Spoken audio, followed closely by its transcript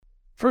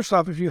first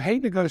off, if you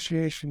hate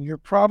negotiation, you're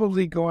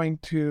probably going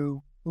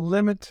to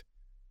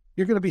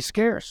you're going to be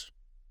scarce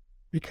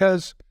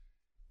because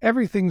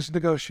everything's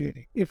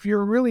negotiating. If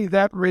you're really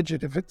that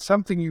rigid, if it's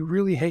something you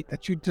really hate,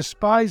 that you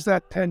despise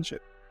that tension,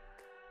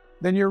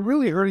 then you're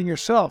really hurting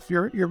yourself.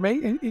 You're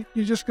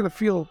just going to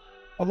feel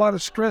a lot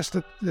of stress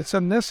that's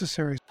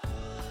unnecessary.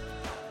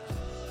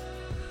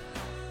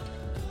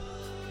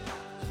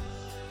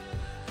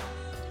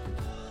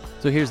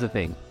 So here's the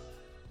thing.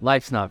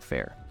 Life's not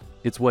fair.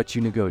 It's what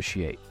you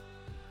negotiate.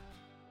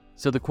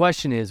 So the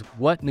question is,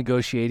 what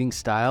negotiating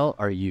style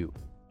are you?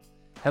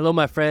 Hello,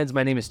 my friends.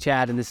 My name is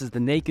Chad, and this is the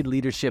Naked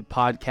Leadership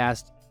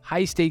Podcast,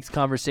 high-stakes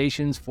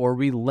conversations for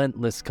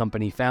relentless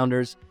company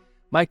founders.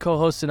 My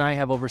co-host and I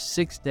have over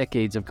 6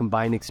 decades of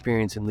combined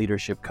experience in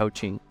leadership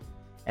coaching,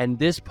 and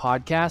this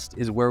podcast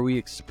is where we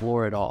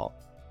explore it all.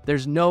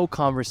 There's no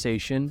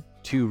conversation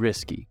too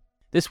risky.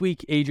 This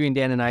week, Adrian,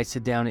 Dan, and I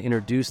sit down and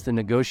introduce the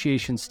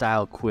negotiation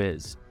style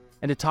quiz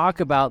and to talk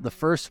about the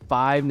first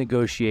 5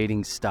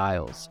 negotiating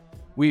styles.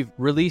 We've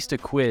released a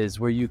quiz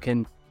where you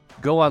can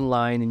go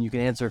online and you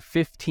can answer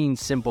 15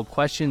 simple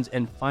questions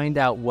and find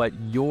out what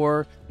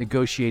your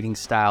negotiating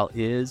style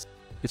is.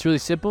 It's really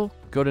simple.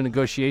 Go to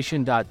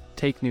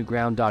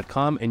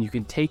negotiation.takenewground.com and you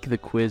can take the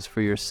quiz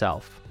for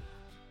yourself.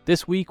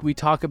 This week, we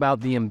talk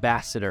about the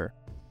ambassador.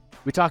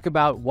 We talk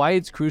about why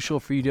it's crucial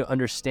for you to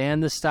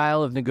understand the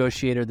style of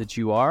negotiator that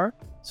you are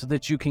so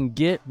that you can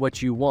get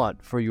what you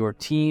want for your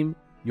team,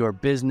 your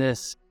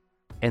business,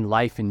 and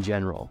life in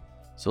general.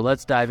 So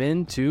let's dive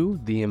into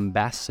the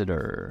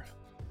ambassador.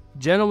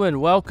 Gentlemen,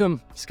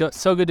 welcome.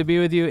 So good to be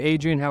with you.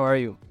 Adrian, how are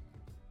you?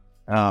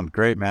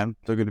 Great, man.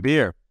 So good to be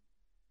here.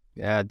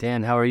 Yeah,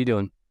 Dan, how are you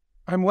doing?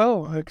 I'm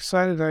well.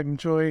 Excited. I'm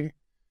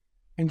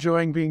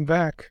enjoying being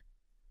back.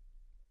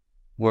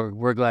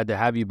 We're glad to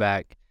have you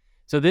back.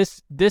 So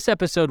this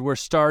episode, we're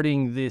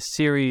starting this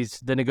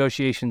series, the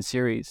negotiation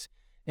series.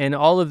 And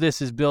all of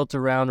this is built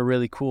around a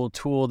really cool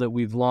tool that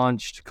we've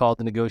launched called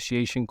the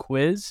negotiation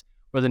quiz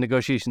or the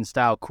negotiation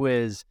style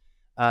quiz.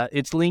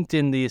 It's linked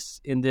in this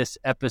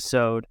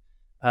episode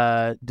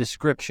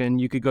description.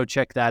 You could go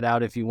check that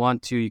out if you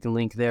want to. You can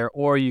link there,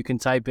 or you can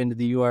type into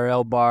the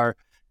URL bar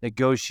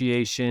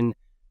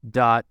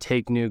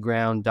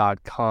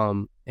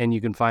negotiation.takenewground.com and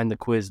you can find the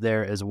quiz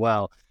there as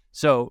well.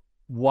 So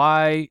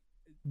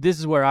this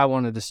is where I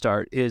wanted to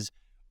start, is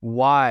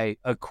why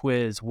a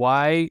quiz?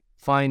 Why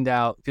find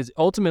out? Because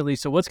ultimately,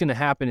 so what's going to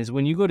happen is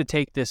when you go to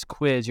take this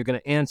quiz, you're going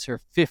to answer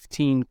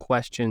 15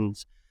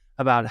 questions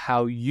about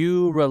how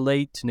you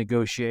relate to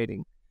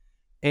negotiating.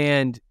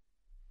 And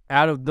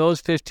out of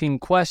those 15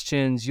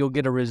 questions, you'll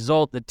get a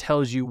result that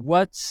tells you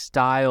what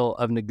style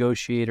of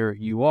negotiator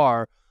you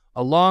are,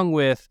 along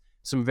with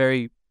some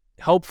very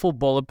helpful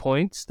bullet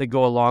points that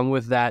go along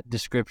with that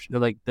description,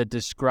 like that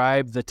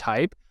describe the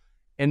type.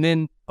 And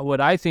then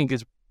what I think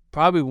is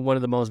probably one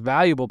of the most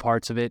valuable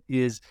parts of it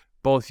is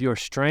both your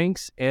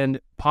strengths and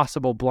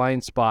possible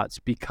blind spots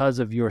because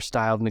of your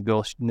style of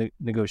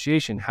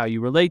negotiation, how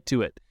you relate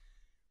to it.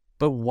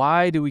 But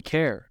why do we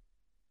care?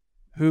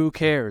 Who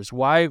cares?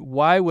 Why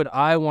would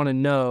I want to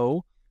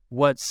know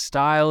what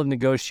style of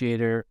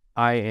negotiator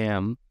I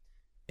am?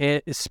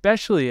 And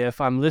especially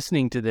if I'm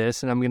listening to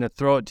this, and I'm going to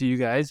throw it to you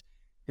guys,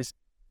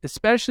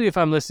 especially if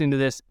I'm listening to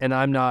this and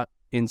I'm not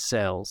in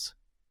sales,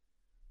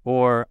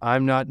 or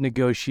I'm not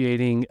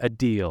negotiating a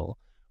deal,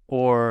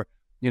 or,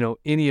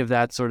 any of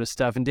that sort of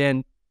stuff. And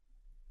Dan,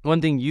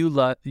 one thing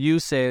you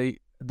say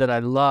that I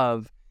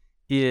love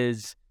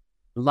is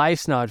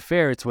life's not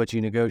fair, it's what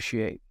you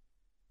negotiate.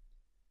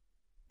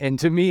 And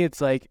to me, it's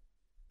like,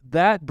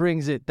 that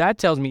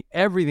tells me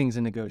everything's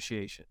a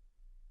negotiation.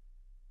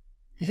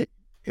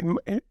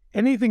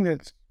 Anything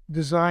that's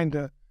designed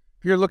if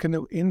you're looking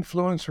to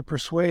influence or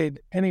persuade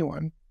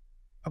anyone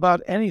about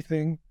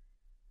anything,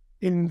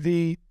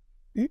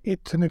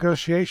 it's a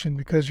negotiation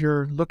because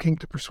you're looking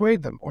to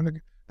persuade them.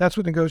 That's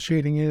what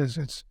negotiating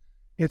is.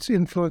 It's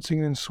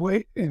influencing and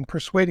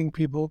persuading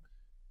people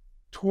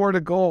toward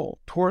a goal,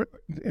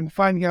 and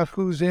finding out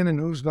who's in and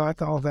who's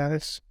not. All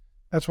that.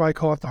 That's why I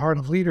call it the heart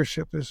of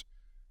leadership.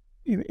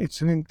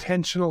 It's an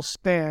intentional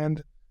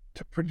stand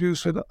to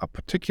produce a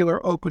particular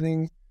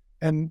opening,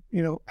 and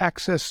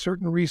access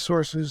certain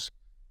resources,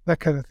 that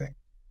kind of thing.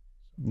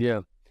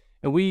 Yeah.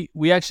 And we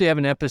actually have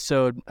an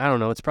episode, I don't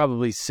know, it's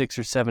probably 6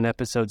 or 7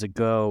 episodes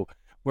ago,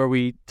 where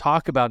we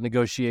talk about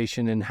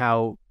negotiation and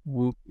how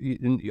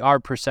our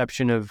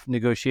perception of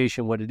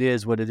negotiation, what it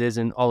is, what it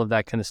isn't, all of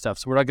that kind of stuff.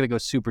 So we're not going to go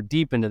super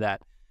deep into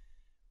that.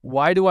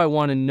 Why do I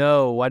want to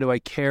know? Why do I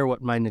care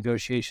what my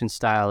negotiation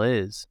style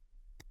is?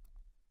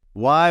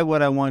 Why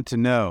would I want to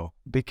know?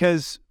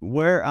 Because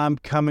where I'm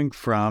coming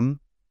from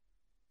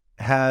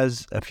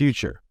has a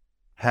future,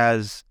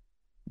 has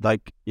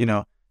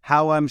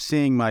how I'm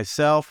seeing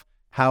myself,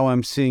 how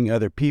I'm seeing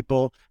other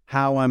people,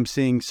 how I'm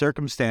seeing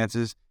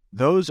circumstances.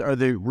 Those are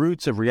the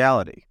roots of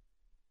reality.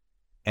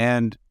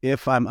 And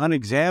if I'm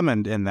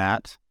unexamined in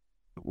that,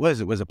 was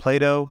it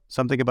Plato,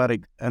 something about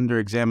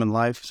under-examined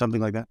life,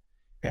 something like that?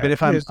 Yeah, but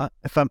if I'm,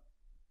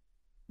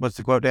 what's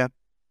the quote, Dan?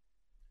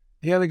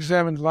 The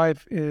unexamined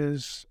life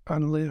is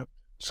unlived,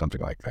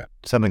 something like that.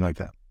 Something like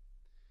that.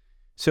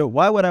 So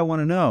why would I want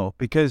to know?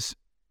 Because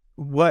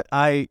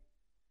my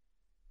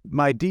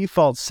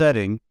default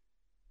setting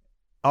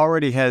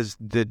already has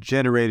the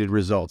generated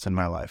results in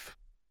my life.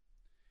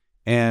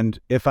 And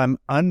if I'm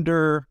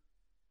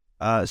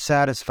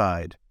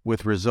satisfied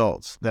with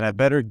results, then I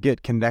better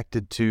get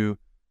connected to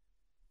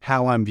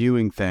how I'm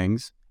viewing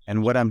things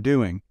and what I'm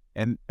doing.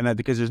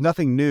 Because there's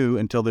nothing new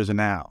until there's a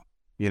now.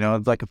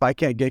 It's like if I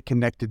can't get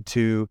connected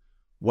to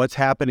what's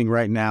happening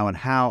right now and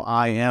how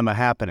I am a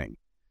happening,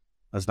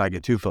 let's not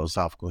get too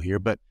philosophical here,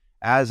 but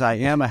as I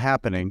am a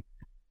happening,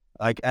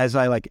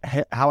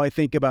 how I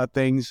think about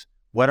things,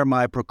 what are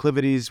my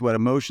proclivities, what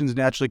emotions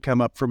naturally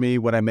come up for me,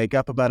 what I make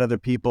up about other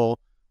people,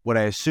 what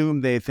I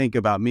assume they think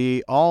about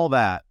me, all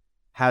that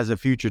has a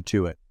future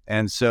to it.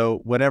 And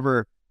so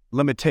whatever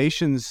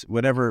limitations,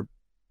 whatever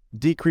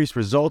decreased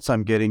results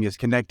I'm getting is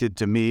connected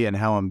to me and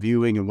how I'm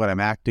viewing and what I'm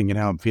acting and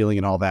how I'm feeling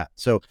and all that.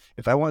 So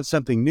if I want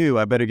something new,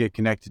 I better get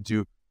connected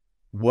to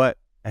what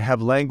I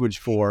have language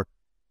for,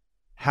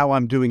 how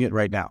I'm doing it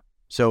right now.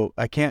 So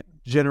I can't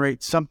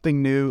generate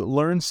something new,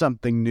 learn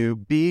something new,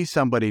 be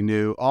somebody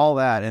new, all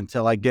that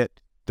until I get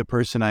the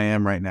person I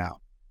am right now.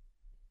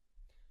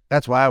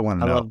 That's why I want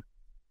to know.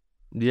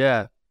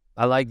 Yeah,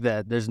 I like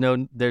that. There's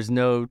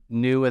no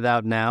new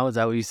without now. Is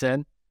that what you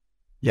said?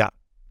 Yeah.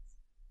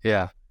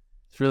 Yeah.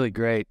 It's really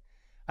great.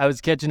 I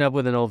was catching up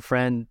with an old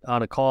friend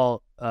on a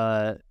call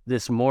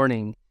this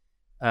morning.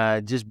 He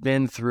has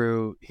been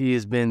through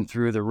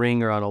the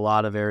ringer on a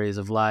lot of areas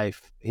of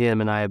life.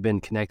 Him and I have been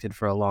connected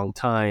for a long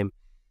time,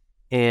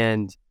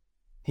 and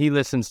he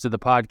listens to the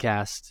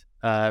podcast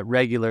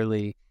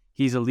regularly.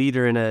 He's a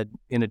leader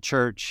in a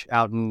church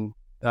out in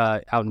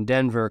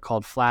Denver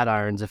called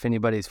Flatirons. If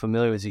anybody's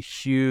familiar, it's a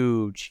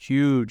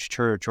huge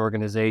church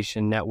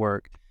organization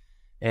network,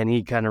 and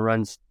he kind of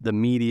runs the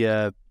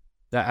media.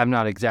 I'm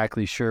not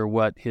exactly sure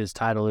what his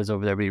title is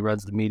over there, but he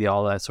runs the media,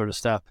 all that sort of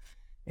stuff.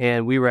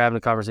 And we were having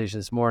a conversation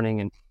this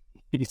morning, and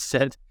he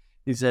said,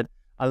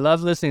 I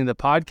love listening to the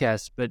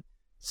podcast, but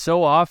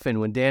so often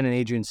when Dan and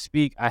Adrian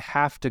speak, I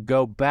have to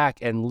go back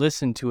and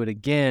listen to it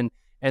again.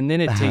 And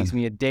then it takes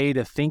me a day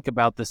to think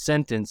about the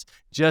sentence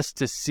just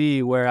to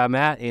see where I'm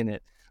at in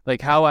it, like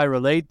how I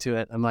relate to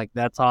it. I'm like,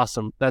 that's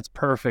awesome. That's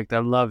perfect. I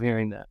love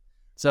hearing that.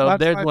 So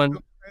there's one.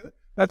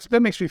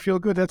 That makes me feel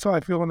good. That's how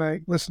I feel when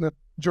I listen to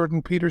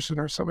Jordan Peterson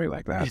or somebody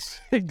like that.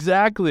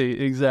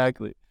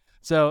 Exactly.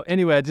 So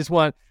anyway,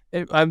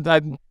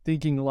 I'm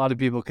thinking a lot of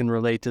people can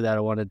relate to that.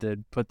 I wanted to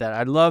put that.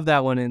 I love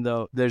that one in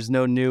though. There's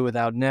no new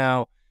without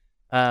now.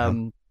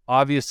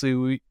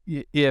 Obviously,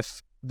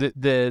 if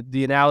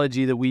the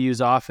analogy that we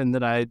use often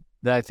that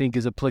I think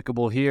is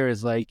applicable here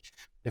is like,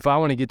 if I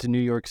want to get to New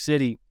York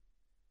City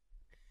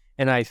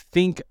and I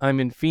think I'm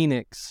in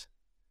Phoenix,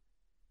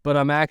 but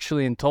I'm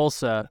actually in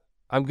Tulsa,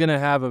 I'm going to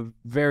have a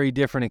very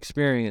different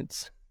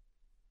experience.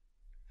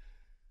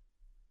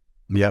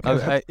 Yep.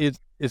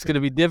 It's going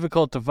to be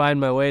difficult to find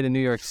my way to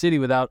New York City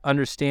without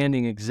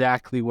understanding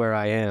exactly where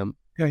I am.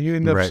 Yeah, you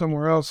end up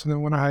somewhere else and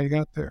then wonder how you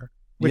got there.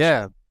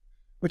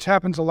 Which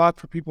happens a lot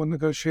for people in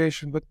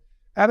negotiation. But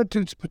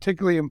attitude's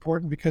particularly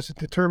important because it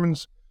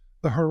determines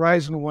the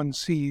horizon one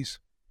sees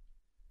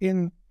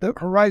in the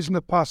horizon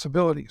of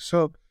possibility.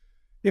 So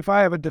if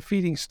I have a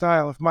defeating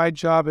style, if my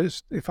job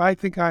is, if I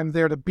think I'm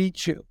there to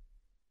beat you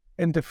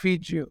and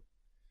defeat you,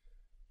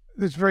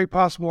 it's very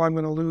possible I'm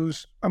going to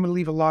lose. I'm going to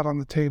leave a lot on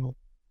the table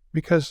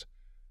because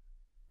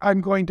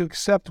I'm going to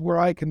accept where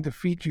I can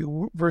defeat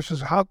you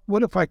versus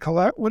what if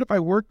I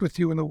worked with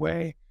you in a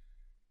way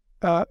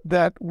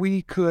that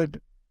we could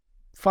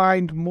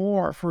find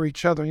more for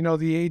each other.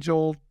 The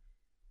age-old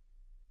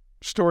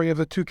story of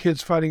the two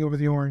kids fighting over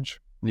the orange.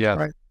 Yeah.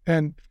 Right.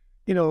 And,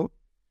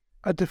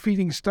 a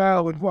defeating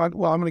style would want,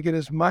 well, I'm going to get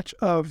as much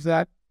of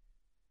that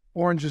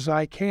orange as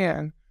I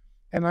can,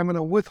 and I'm going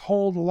to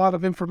withhold a lot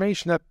of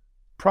information that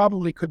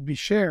probably could be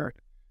shared,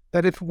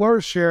 that if it were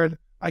shared,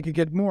 I could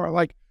get more.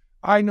 Like,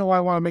 I know I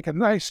want to make a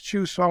nice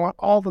juice, so I want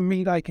all the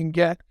meat I can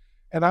get,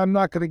 and I'm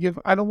not going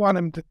to I don't want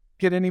him to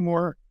get any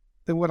more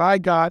than what I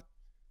got,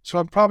 so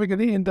I'm probably going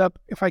to end up,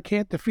 if I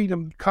can't defeat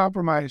him,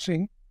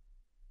 compromising.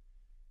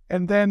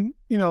 And then,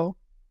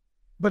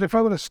 but if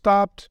I would have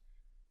stopped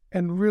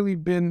and really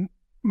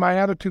my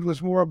attitude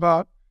was more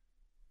about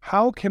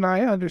how can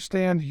I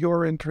understand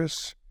your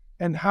interests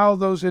and how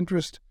those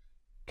interests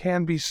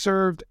can be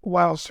served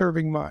while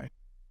serving mine.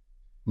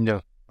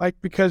 Yeah.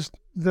 Because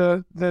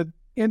the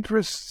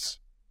interests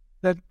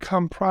that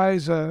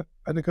comprise a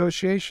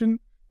negotiation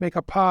make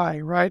a pie,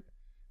 right?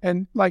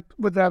 And like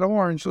with that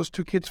orange, those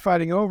two kids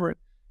fighting over it,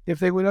 if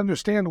they would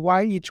understand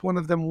why each one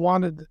of them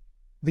wanted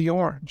the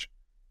orange.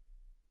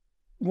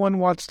 One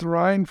wants the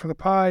rind for the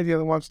pie, the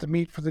other wants the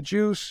meat for the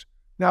juice.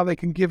 Now they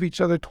can give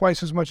each other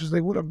twice as much as they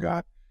would have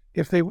got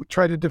if they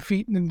try to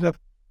defeat and end up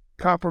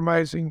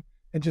compromising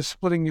and just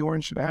splitting the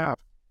orange in half.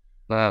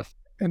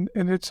 And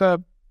it's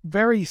a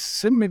very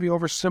maybe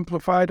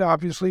oversimplified,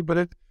 obviously,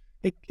 but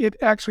it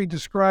actually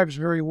describes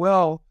very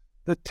well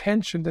the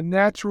tension, the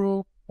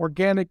natural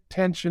organic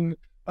tension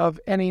of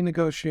any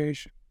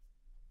negotiation,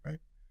 right?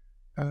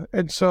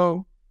 And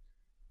so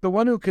the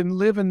one who can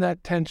live in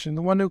that tension,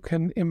 the one who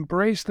can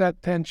embrace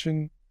that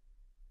tension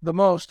the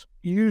most,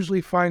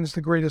 usually finds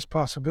the greatest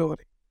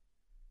possibility.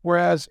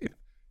 Whereas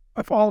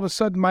if all of a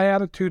sudden my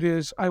attitude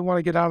is, I want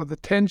to get out of the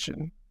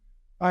tension,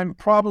 I'm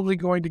probably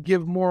going to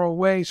give more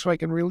away so I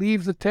can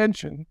relieve the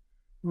tension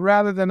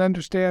rather than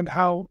understand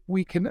how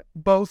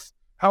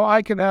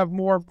I can have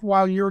more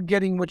while you're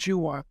getting what you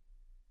want.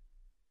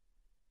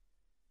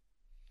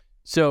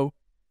 So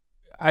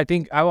I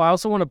think I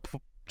also want to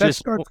That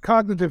starts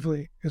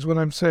cognitively is what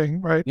I'm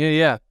saying, right?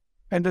 Yeah.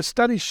 And the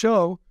studies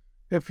show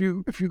if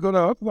you go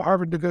to the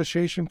Harvard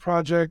Negotiation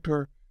Project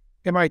or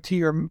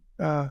MIT or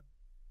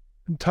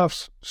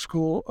Tufts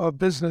School of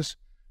Business,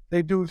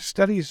 they do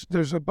studies.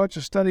 There's a bunch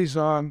of studies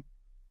on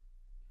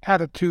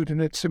attitude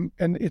and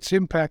its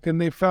impact, and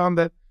they found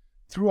that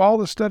through all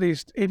the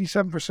studies,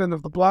 87%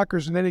 of the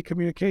blockers in any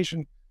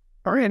communication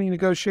or any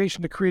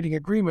negotiation to creating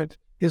agreement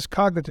is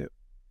cognitive.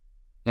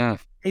 Yeah,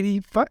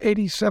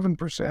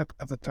 87%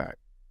 of the time.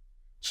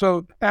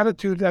 So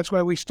attitude, that's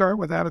why we start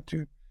with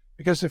attitude,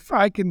 because if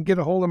I can get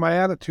a hold of my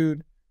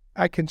attitude,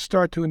 I can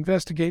start to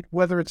investigate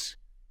whether it's,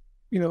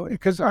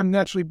 because I'm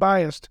naturally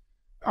biased,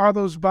 are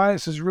those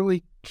biases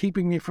really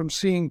keeping me from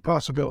seeing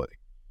possibility?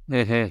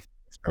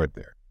 Start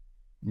there.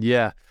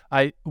 Yeah.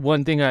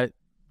 One thing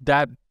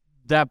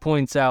that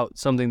points out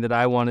something that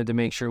I wanted to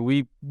make sure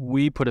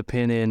we put a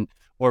pin in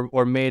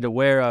or made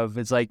aware of.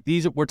 It's like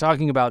we're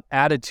talking about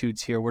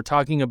attitudes here. We're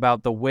talking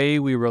about the way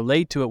we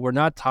relate to it. We're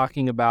not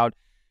talking about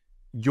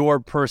your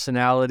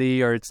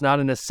personality, or it's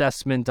not an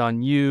assessment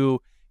on you.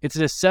 It's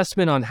an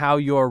assessment on how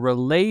you're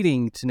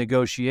relating to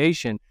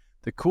negotiation.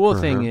 The cool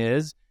thing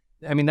is,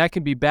 that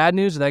could be bad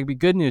news or that could be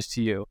good news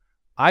to you.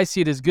 I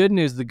see it as good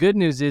news. The good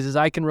news is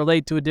I can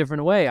relate to a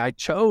different way. I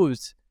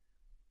chose,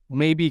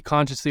 maybe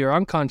consciously or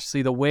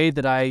unconsciously, the way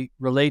that I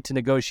relate to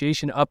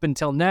negotiation up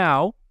until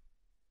now.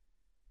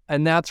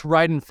 And that's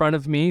right in front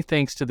of me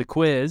thanks to the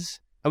quiz.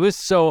 It was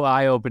so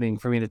eye-opening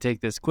for me to take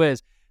this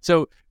quiz.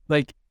 So,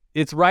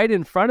 it's right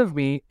in front of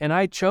me, and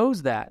I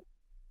chose that.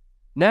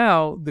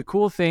 Now, the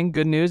cool thing,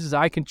 good news, is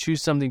I can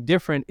choose something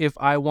different if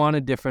I want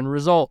a different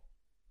result.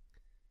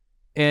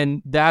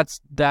 And that's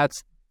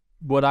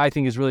what I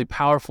think is really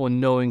powerful in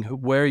knowing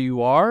where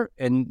you are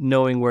and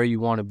knowing where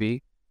you want to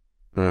be.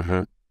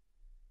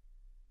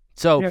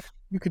 So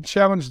you can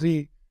challenge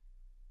the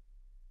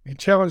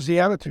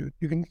attitude.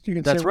 You can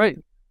that's say, right.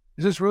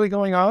 Is this really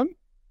going on?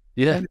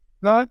 Yeah. And if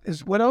not,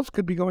 what else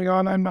could be going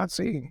on I'm not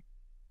seeing?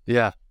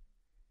 Yeah.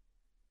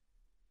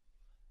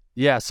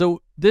 Yeah.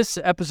 So this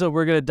episode,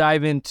 we're going to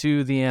dive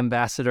into the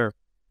ambassador,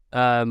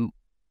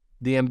 ambassador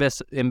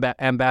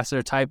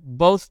type.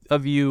 Both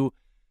of you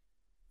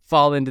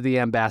fall into the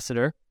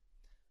ambassador.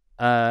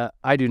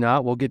 I do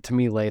not. We'll get to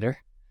me later.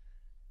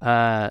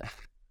 I'm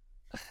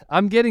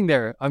getting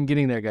there,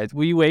 guys.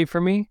 Will you wait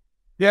for me?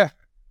 Yeah.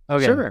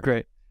 Okay, sure.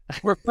 Great.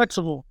 We're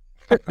flexible.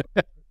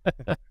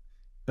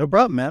 No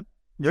problem, man.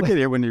 You'll get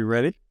here when you're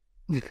ready.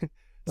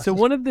 So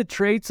one of the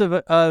traits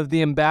of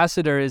the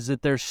ambassador is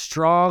that they're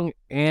strong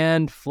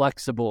and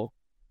flexible.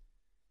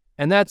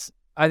 And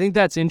I think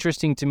that's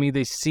interesting to me.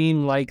 They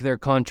seem like they're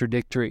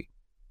contradictory.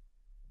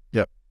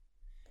 Yep.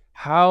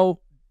 How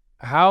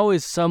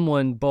is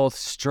someone both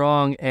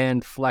strong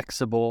and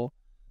flexible,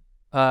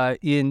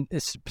 in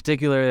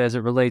particular as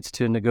it relates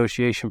to a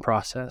negotiation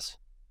process?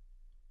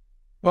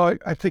 Well,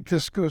 I think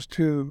this goes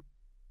to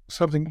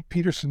something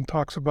Peterson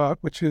talks about,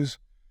 which is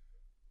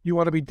you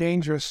want to be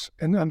dangerous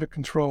and under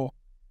control.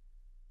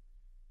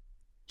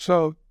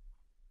 So,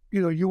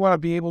 you want to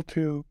be able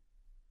to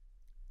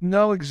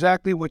know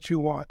exactly what you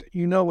want.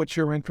 You know what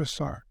your interests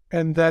are,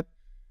 and that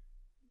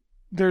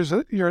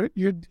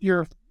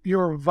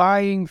you're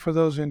vying for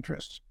those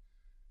interests,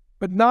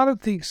 but not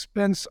at the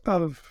expense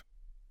of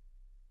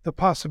the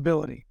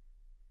possibility.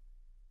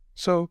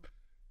 So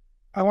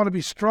I want to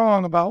be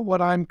strong about what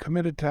I'm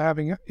committed to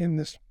having in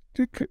this,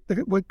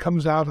 what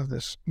comes out of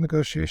this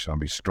negotiation. I'll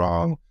be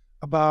strong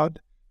about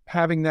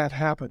having that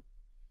happen.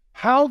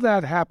 How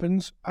that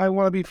happens, I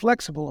want to be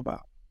flexible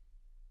about.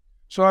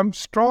 So I'm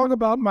strong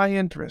about my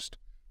interest.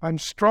 I'm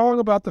strong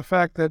about the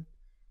fact that,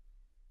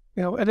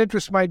 an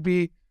interest might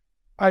be,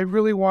 I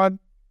really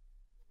want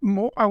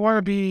more, I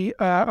want to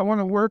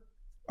work,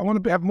 I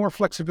want to have more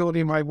flexibility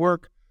in my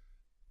work.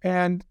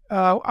 And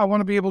I want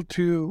to be able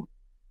to,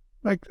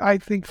 I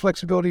think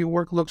flexibility in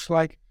work looks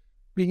like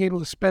being able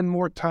to spend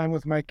more time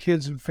with my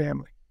kids and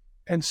family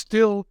and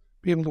still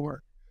be able to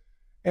work.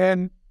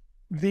 And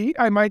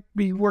I might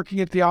be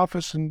working at the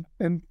office and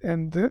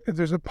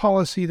there's a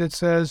policy that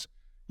says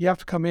you have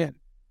to come in,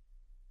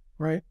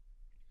 right?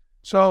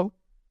 So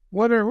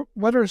what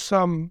are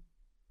some,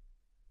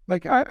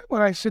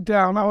 when I sit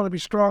down, I want to be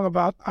strong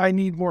about, I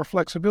need more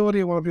flexibility.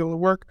 I want to be able to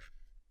work.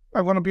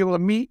 I want to be able to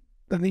meet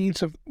the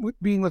needs of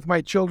being with my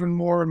children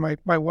more and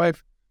my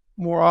wife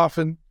more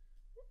often,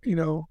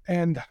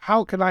 and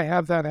how can I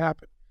have that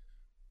happen?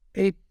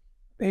 A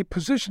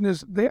position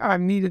is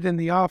I'm needed in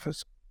the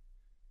office.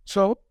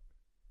 So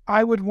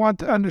I would want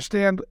to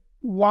understand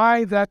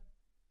why that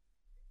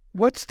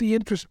what's the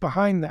interest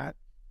behind that?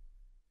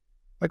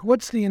 Like,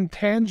 what's the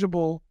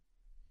intangible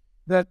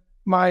that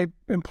my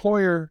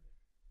employer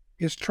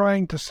is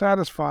trying to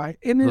satisfy?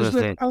 And is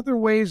there other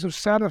ways of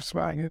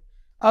satisfying it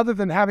other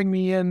than having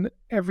me in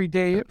every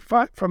day at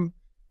from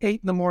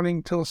 8 in the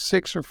morning till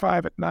 6 or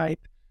 5 at night?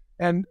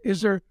 And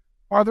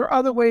are there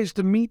other ways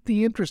to meet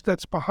the interest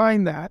that's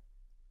behind that?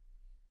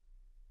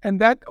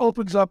 And that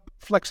opens up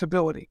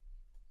flexibility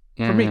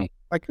for me.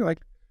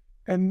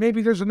 And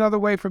maybe there's another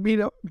way for me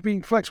to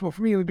being flexible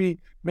for me would be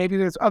maybe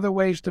there's other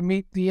ways to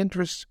meet the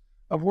interests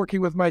of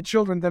working with my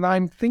children than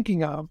I'm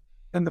thinking of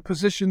and the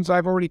positions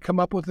I've already come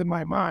up with in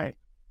my mind.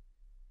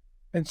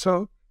 And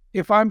so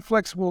if I'm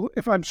flexible,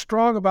 if I'm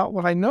strong about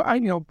what I know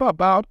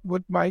about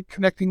what my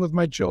connecting with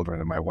my children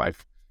and my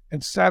wife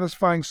and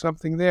satisfying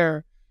something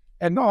there,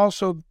 and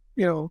also,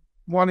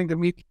 wanting to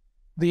meet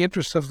the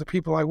interests of the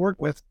people I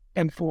work with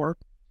and for,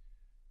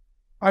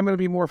 I'm going to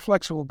be more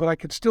flexible, but I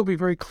could still be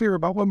very clear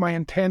about what my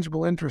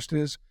intangible interest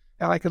is.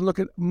 And I could look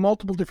at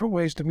multiple different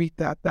ways to meet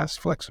that. That's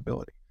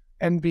flexibility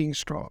and being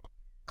strong,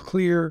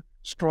 clear,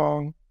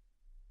 strong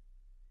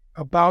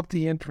about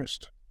the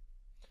interest.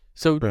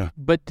 So,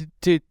 but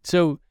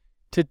to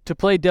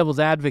play devil's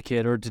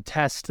advocate or to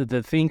test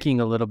the thinking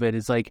a little bit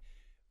is like,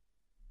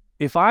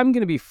 if I'm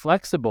going to be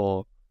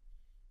flexible,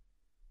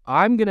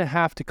 I'm going to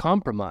have to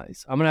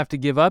compromise. I'm going to have to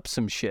give up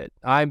some shit.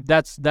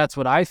 That's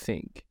what I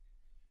think.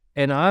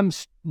 And I'm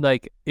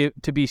like,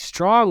 to be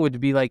strong would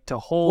be like to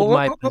hold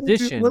my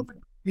position.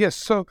 Yes.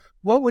 So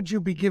what would you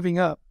be giving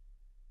up?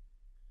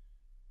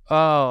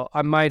 Oh,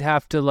 I might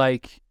have to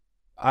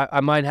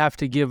I might have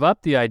to give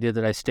up the idea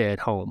that I stay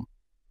at home.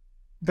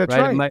 That's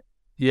right.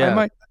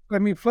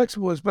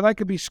 Flexible is, but I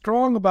could be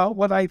strong about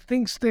what I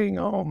think staying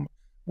home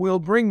will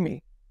bring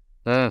me.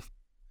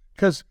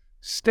 Because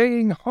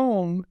staying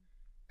home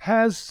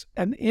has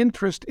an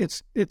interest.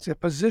 It's a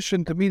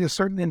position to meet a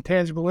certain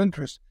intangible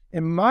interest.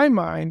 In my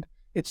mind,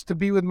 it's to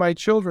be with my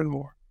children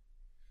more.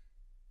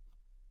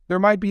 There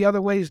might be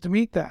other ways to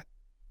meet that.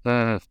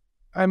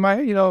 I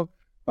might,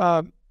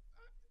 the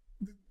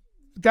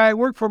guy I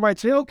work for might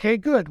say, okay,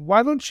 good.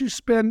 Why don't you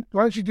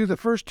do the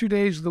first 2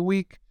 days of the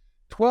week,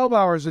 12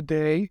 hours a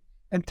day,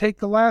 and take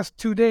the last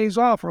 2 days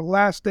off, or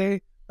last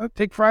day,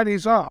 take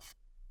Fridays off.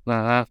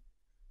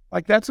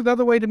 Like that's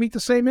another way to meet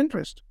the same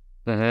interest.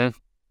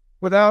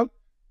 Without,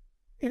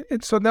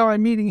 so now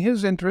I'm meeting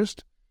his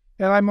interest,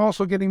 and I'm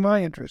also getting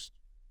my interest,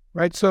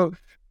 right? So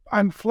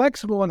I'm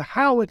flexible in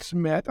how it's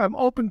met. I'm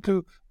open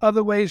to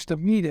other ways to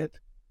meet it,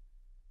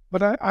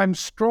 but I'm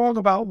strong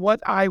about what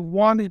I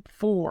want it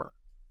for.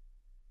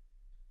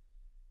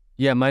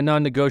 Yeah, my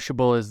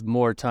non-negotiable is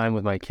more time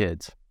with my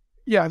kids.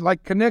 Yeah,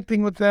 like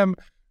connecting with them.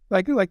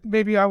 Like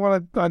maybe I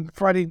want to, on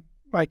Friday,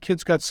 my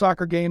kids got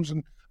soccer games,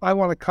 and I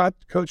want to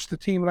coach the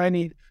team, and I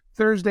need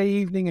Thursday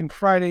evening and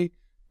Friday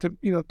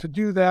to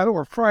do that,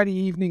 or Friday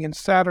evening and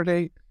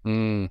Saturday.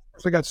 So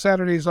I got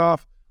Saturdays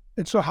off.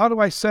 And so how do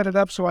I set it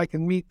up so I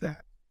can meet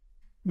that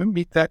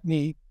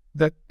need,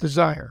 that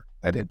desire,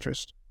 that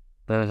interest?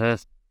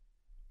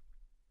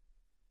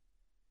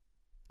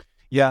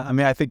 Yeah,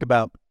 I think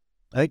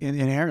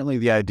inherently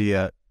the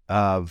idea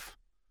of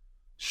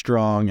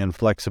strong and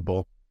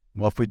flexible.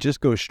 Well, if we just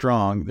go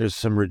strong, there's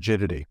some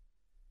rigidity,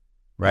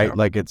 right? Yeah.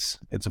 Like it's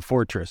a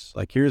fortress.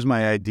 Like, here's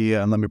my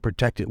idea and let me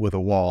protect it with a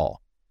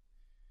wall.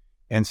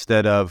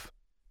 Instead of,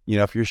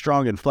 if you're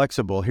strong and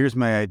flexible, here's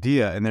my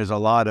idea, and there's a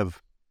lot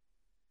of,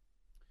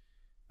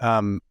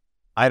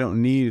 I don't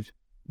need,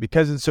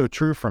 because it's so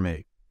true for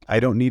me,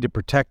 I don't need to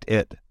protect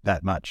it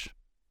that much.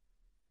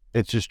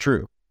 It's just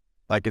true.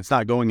 Like, it's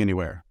not going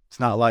anywhere. It's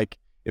not like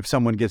if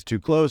someone gets too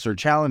close or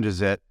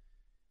challenges it,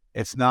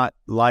 it's not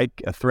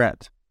like a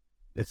threat.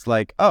 It's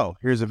like, oh,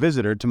 here's a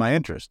visitor to my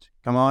interest.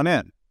 Come on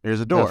in.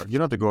 Here's a door. You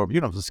don't have to go over.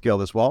 You don't have to scale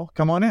this wall.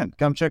 Come on in.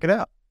 Come check it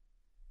out.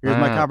 Here's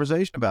my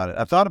conversation about it.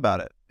 I've thought about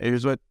it.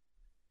 Here's what,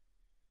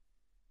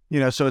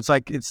 so it's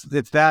like, it's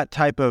that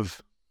type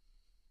of,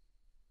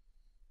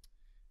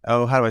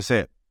 how do I say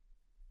it?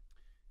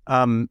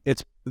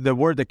 It's the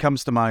word that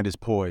comes to mind is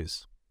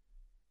poise.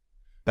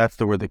 That's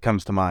the word that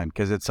comes to mind,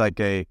 because it's like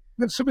There's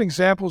some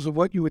examples of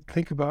what you would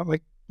think about,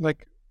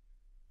 like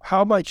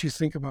how might you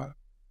think about it?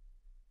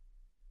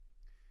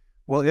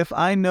 Well, if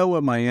I know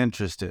what my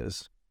interest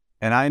is,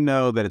 and I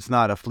know that it's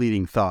not a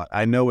fleeting thought,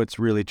 I know it's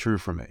really true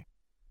for me.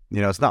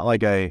 It's not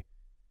like a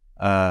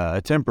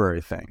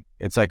temporary thing.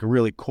 It's like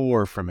really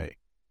core for me.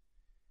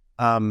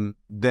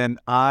 Then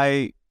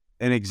an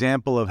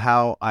example of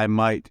how I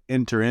might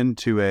enter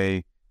into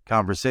a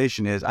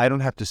conversation is I don't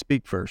have to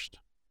speak first.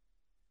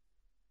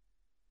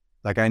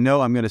 Like, I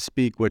know I'm going to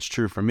speak what's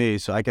true for me,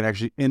 so I can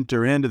actually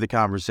enter into the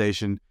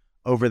conversation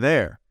over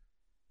there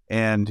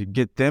and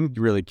get them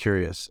really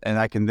curious. And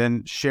I can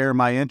then share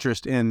my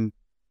interest in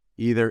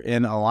either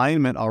in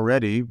alignment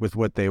already with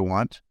what they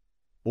want,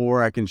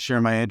 or I can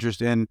share my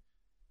interest in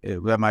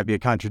that might be a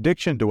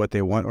contradiction to what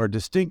they want or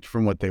distinct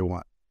from what they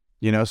want.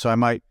 So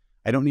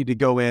I don't need to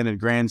go in and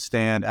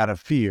grandstand out of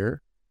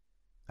fear.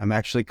 I'm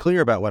actually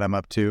clear about what I'm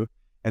up to.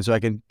 And so I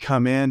can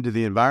come into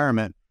the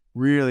environment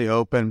really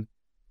open,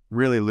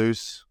 really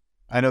loose,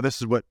 I know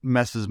this is what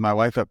messes my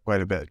wife up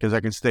quite a bit because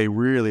I can stay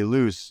really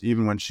loose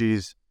even when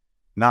she's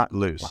not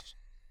loose.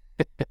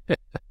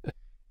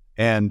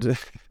 And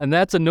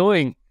that's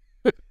annoying.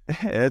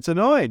 it's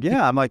annoying.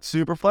 Yeah. I'm like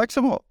super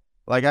flexible.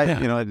 Like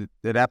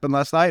it happened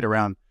last night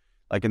around,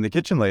 like in the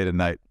kitchen late at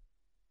night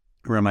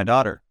around my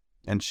daughter.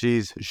 And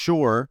she's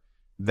sure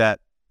that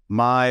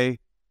my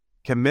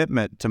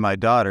commitment to my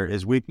daughter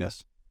is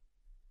weakness.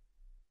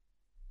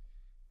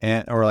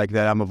 Or like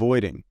that I'm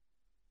avoiding.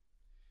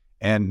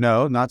 And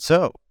no, not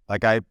so.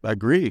 Like I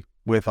agree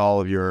with all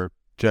of your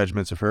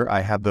judgments of her.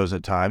 I have those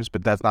at times,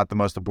 but that's not the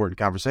most important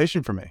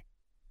conversation for me.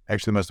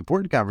 Actually, the most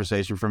important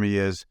conversation for me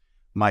is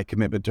my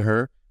commitment to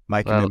her,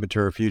 my commitment to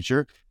her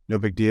future. No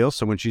big deal.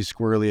 So when she's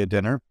squirrely at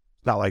dinner,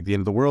 it's not like the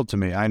end of the world to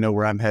me. I know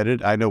where I'm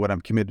headed. I know what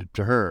I'm committed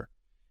to her.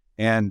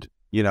 And,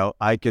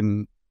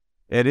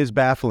 it is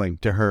baffling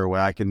to her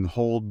where I can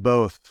hold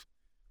both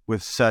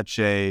with such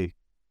a,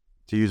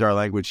 to use our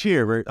language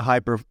here, very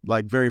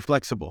very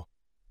flexible.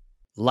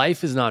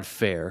 Life is not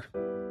fair.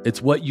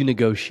 It's what you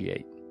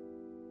negotiate.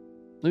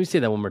 Let me say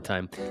that one more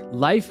time.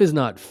 Life is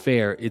not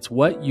fair. It's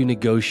what you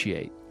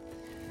negotiate.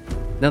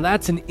 Now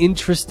that's an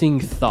interesting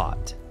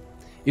thought.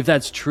 If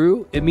that's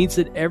true, it means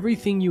that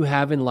everything you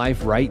have in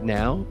life right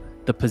now,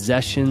 the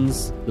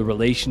possessions, the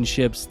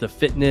relationships, the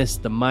fitness,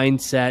 the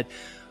mindset,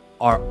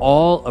 are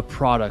all a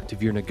product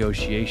of your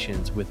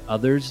negotiations with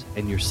others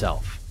and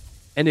yourself.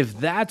 And if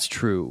that's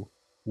true,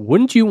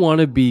 wouldn't you want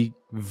to be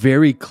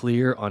very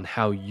clear on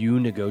how you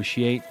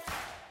negotiate?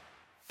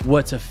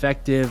 What's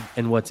effective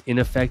and what's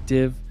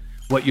ineffective?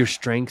 What your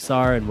strengths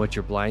are and what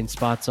your blind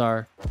spots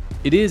are?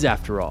 It is,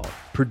 after all,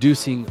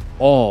 producing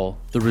all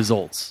the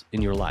results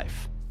in your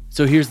life.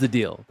 So here's the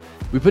deal.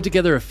 We put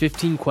together a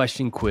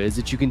 15-question quiz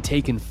that you can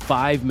take in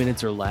 5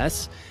 minutes or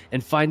less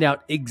and find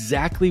out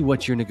exactly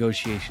what your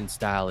negotiation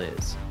style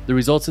is. The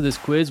results of this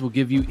quiz will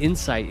give you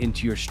insight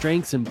into your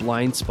strengths and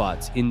blind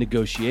spots in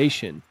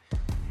negotiation.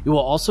 It will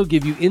also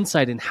give you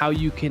insight in how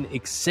you can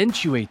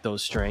accentuate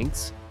those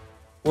strengths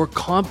or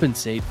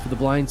compensate for the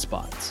blind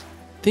spots.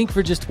 Think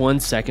for just 1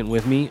 second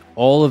with me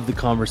all of the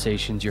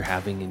conversations you're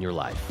having in your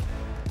life.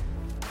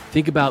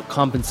 Think about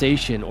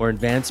compensation or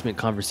advancement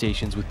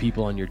conversations with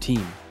people on your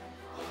team,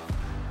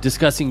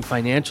 discussing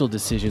financial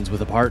decisions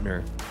with a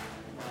partner,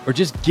 or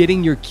just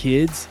getting your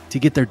kids to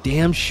get their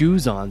damn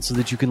shoes on so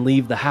that you can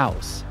leave the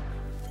house.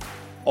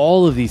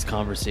 All of these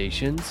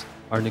conversations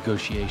are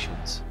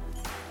negotiations.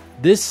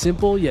 This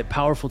simple yet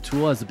powerful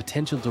tool has the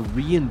potential to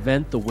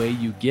reinvent the way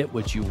you get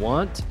what you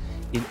want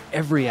in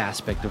every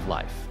aspect of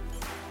life.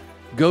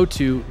 Go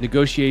to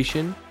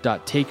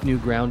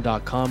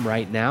negotiation.takenewground.com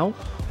right now,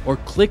 or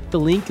click the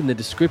link in the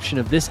description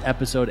of this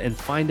episode and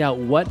find out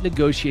what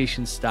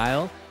negotiation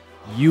style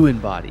you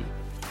embody.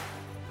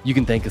 You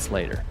can thank us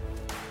later.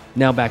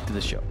 Now back to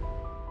the show.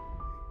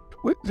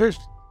 There's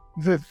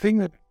the thing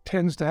that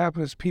tends to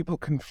happen is people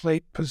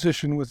conflate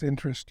position with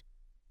interest.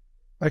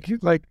 Like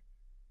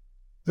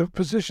the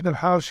position of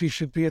how she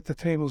should be at the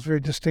table is very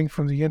distinct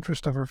from the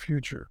interest of her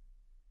future,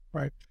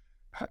 right?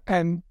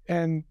 And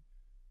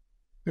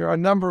there are a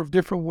number of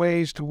different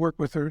ways to work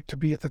with her to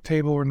be at the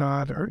table or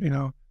not, or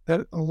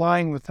that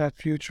align with that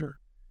future.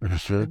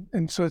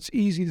 And so it's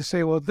easy to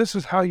say, well, this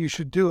is how you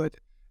should do it.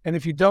 And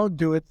if you don't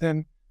do it,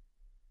 then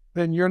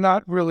you're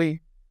not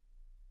really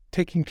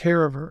taking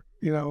care of her.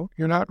 You're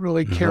not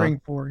really caring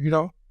for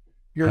her.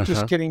 You're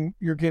just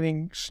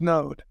getting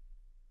snowed.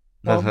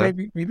 Well,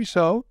 maybe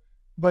so,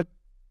 but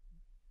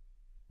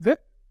the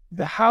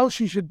how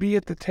she should be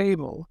at the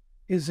table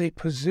is a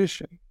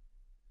position.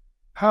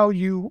 How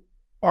you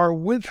are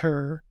with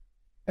her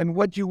and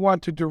what you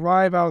want to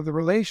derive out of the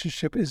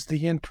relationship is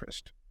the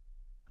interest,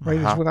 right?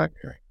 Is what I'm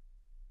hearing.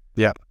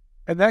 Yeah.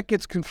 And that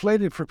gets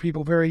conflated for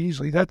people very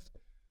easily. That's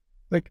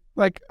like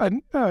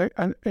an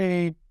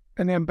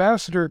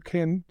ambassador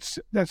can,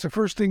 that's the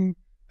first thing,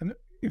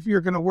 if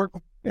you're going to work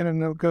in a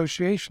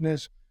negotiation,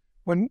 is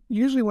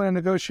usually when a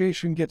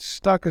negotiation gets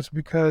stuck, it's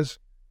because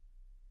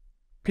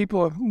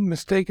people have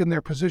mistaken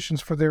their positions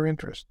for their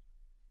interest.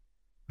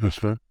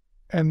 That's right.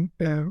 And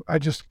I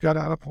just got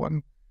out of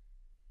one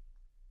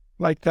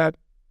like that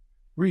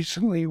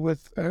recently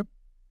with a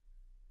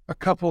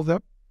couple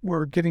that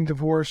were getting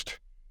divorced.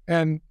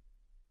 And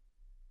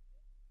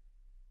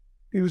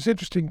it was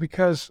interesting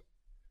because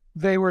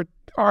they were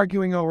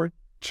arguing over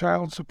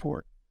child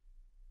support.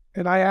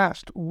 And I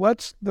asked,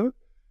 what's the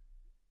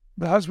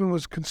husband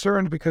was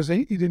concerned because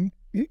he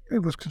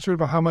was concerned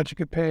about how much he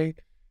could pay.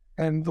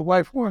 And the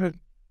wife wanted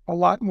a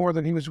lot more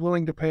than he was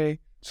willing to pay.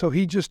 So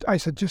I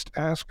said, just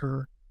ask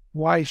her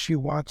why she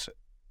wants it.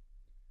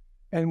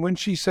 And when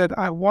she said,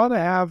 I want to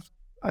have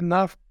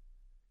enough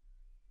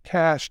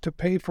cash to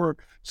pay for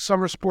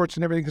summer sports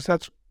and everything,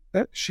 because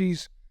they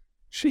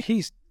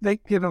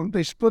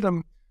split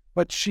them,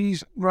 but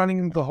she's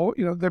running the whole,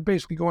 they're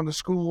basically going to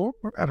school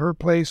at her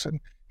place and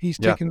he's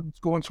taking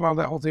going to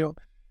that whole deal.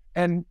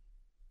 And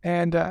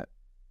I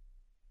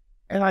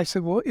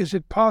said, well, is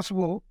it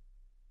possible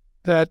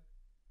that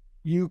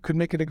you could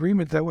make an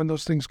agreement that when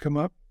those things come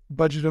up,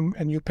 budget them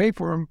and you pay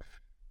for them,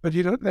 but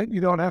you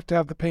don't have to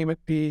have the payment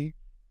be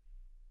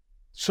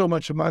so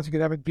much a month. You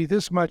could have it be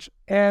this much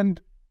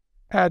and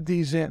add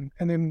these in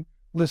and then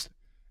list.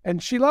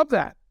 And she loved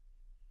that.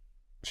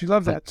 She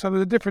loved that. So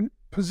there's a different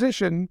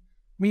position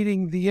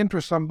meeting the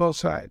interest on both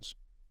sides.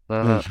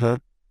 Uh-huh.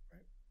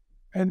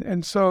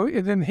 And so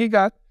and then he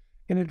got,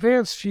 in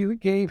advance, she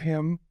gave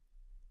him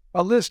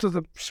a list of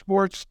the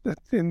sports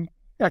and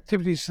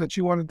activities that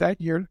she wanted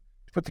that year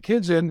to put the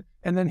kids in,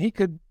 and then he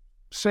could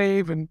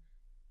save and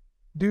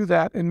do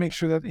that and make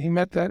sure that he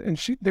met that, and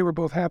they were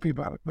both happy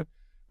about it.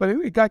 But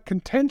it got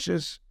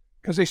contentious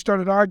because they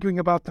started arguing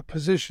about the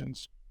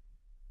positions.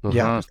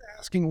 Yeah. Just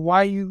asking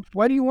why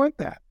do you want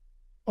that?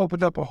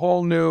 Opened up a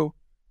whole new,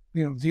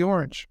 the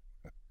orange.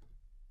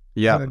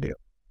 Yeah. Kind of deal.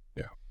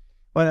 Yeah.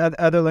 Well,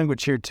 other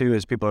language here too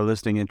is people are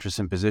listing interests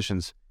in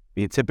positions.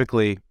 I mean,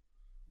 typically,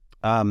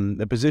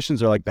 the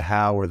positions are like the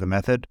how or the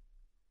method.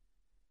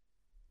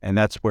 And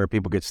that's where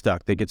people get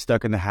stuck. They get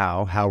stuck in the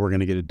how we're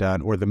going to get it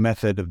done, or the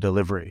method of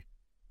delivery.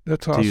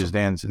 That's awesome. To use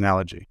Dan's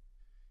analogy.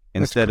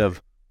 Instead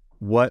of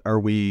what are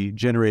we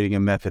generating a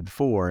method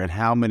for and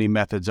how many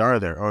methods are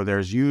there? Or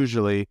there's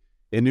usually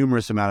a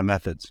numerous amount of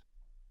methods.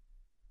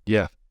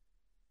 Yeah.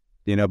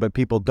 But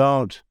people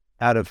don't,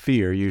 out of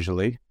fear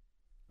usually,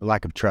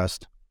 lack of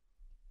trust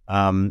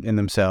in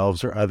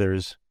themselves or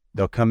others,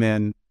 they'll come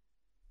in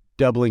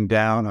doubling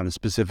down on a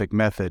specific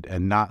method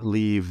and not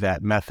leave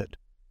that method.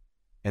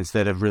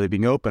 Instead of really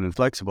being open and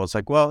flexible, it's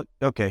like, well,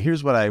 okay,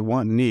 here's what I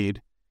want and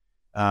need.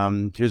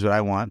 Here's what I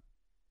want,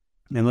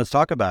 and let's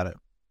talk about it.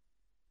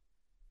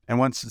 And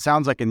once it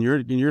sounds like, and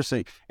you're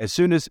saying, as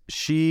soon as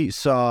she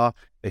saw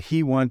that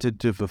he wanted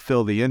to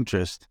fulfill the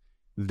interest,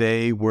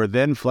 they were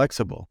then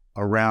flexible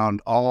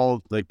around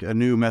all like a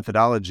new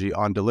methodology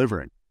on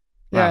delivering.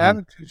 Yeah,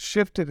 attitude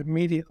shifted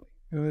immediately.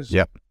 It was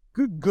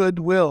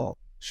goodwill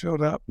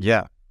showed up.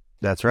 Yeah,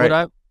 that's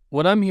right.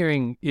 What I'm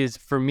hearing is,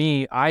 for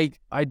me, I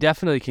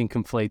definitely can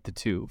conflate the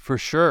two for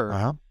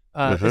sure,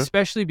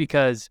 especially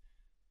because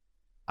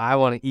I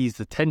want to ease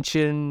the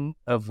tension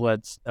of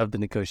the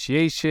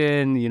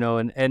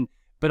negotiation,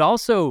 but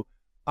also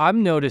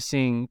I'm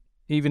noticing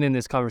even in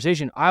this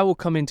conversation, I will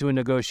come into a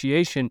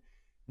negotiation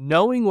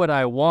knowing what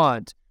I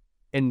want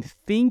and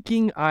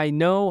thinking I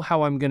know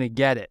how I'm going to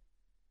get it.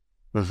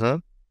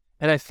 And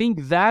I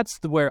think that's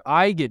where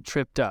I get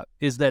tripped up,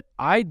 is that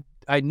I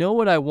know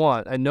what I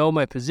want. I know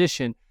my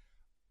position.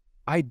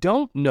 I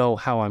don't know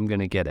how I'm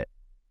going to get it.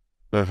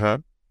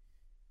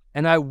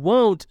 And I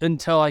won't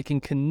until I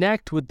can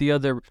connect with the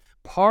other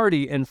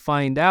party and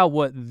find out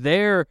what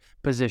their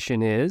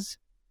position is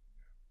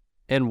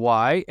and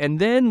why. And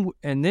then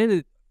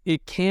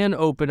it can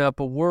open up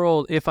a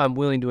world if I'm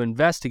willing to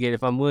investigate,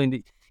 if I'm willing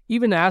to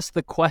even ask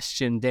the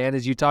question, Dan,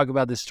 as you talk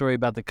about this story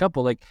about the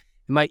couple, like,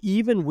 am I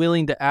even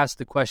willing to ask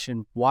the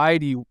question,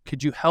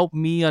 could you help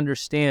me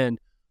understand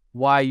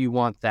why you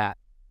want that?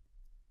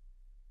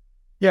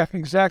 Yeah,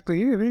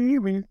 exactly. I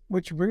mean,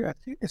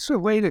 it's a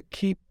way to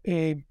keep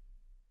a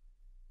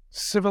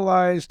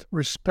civilized,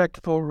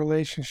 respectful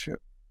relationship.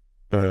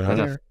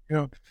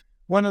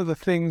 One of the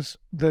things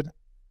that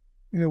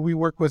we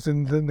work with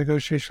in the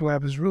negotiation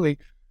lab is really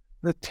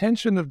the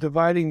tension of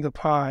dividing the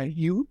pie.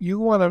 You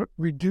want to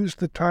reduce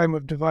the time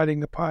of dividing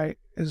the pie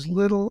as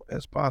little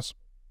as possible,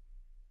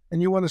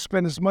 and you want to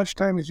spend as much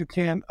time as you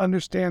can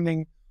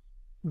understanding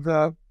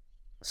the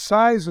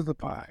size of the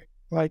pie.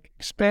 Like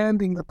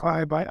expanding the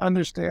pie by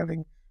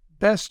understanding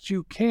best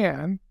you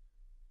can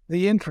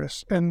the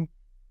interests, and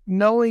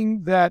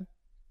knowing that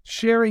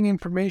sharing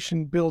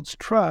information builds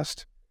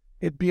trust.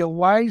 It'd be a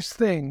wise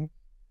thing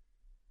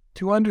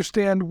to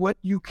understand what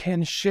you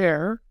can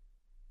share,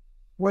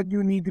 what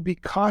you need to be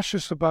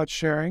cautious about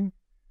sharing,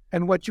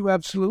 and what you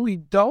absolutely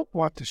don't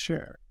want to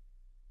share.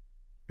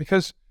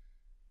 Because,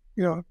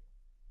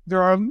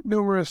 there are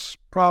numerous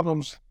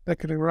problems that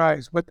could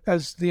arise. But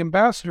as the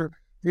ambassador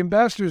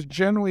is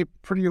generally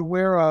pretty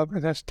aware of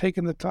and has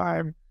taken the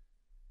time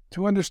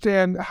to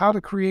understand how to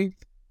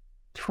create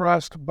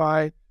trust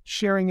by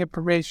sharing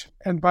information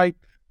and by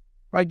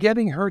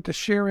getting her to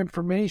share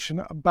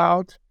information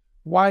about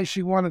why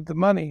she wanted the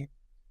money,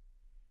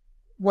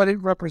 what it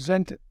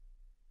represented.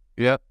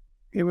 Yep.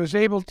 It was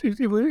able to,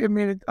 it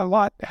made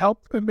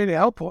it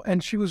helpful,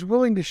 and she was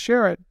willing to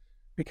share it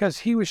because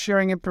he was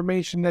sharing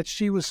information that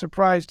she was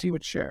surprised he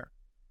would share.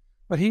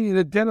 But he had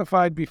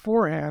identified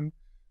beforehand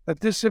that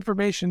this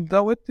information,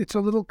 though it's a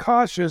little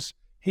cautious,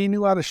 he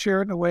knew how to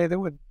share it in a way that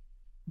would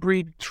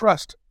breed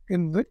trust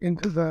into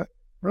the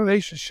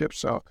relationship.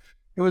 So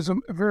it was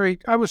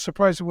I was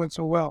surprised it went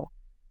so well.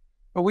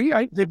 But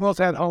they both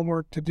had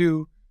homework to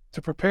do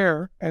to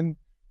prepare, and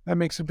that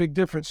makes a big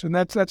difference. And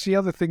that's the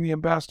other thing the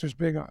ambassador's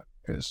big on,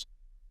 is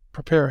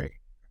preparing.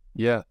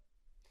 Yeah.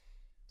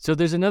 So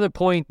there's another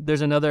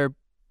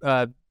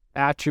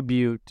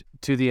attribute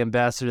to the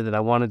ambassador that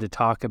I wanted to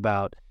talk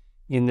about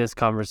in this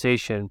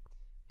conversation.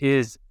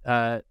 Is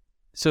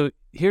so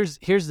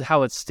here's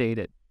how it's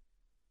stated.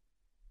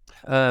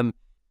 Your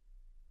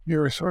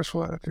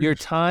resourceful attitude. Your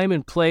time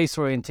and place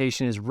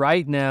orientation is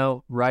right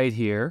now, right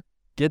here.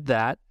 Get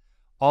that.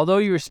 Although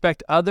you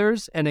respect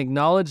others and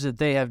acknowledge that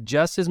they have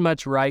just as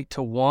much right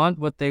to want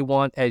what they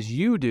want as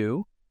you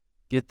do,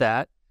 get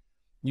that,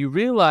 you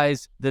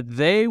realize that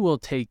they will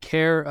take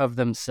care of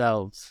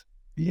themselves.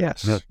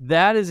 Yes.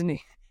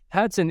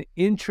 That's an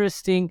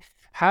interesting,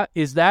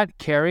 is that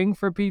caring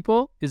for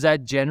people? Is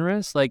that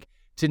generous?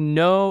 To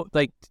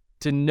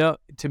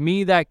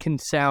me, that can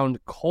sound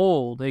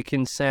cold. It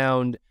can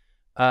sound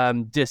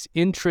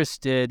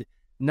disinterested,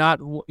 not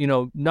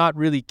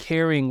really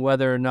caring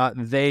whether or not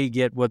they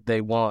get what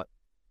they want.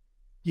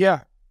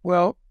 Yeah.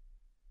 Well,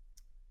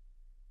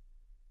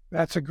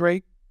 that's a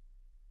great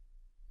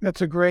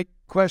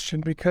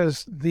question,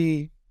 because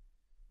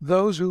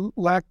those who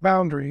lack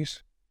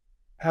boundaries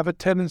have a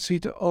tendency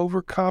to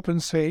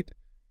overcompensate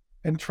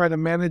and try to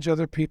manage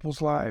other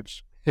people's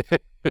lives. I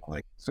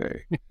like to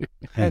say.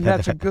 And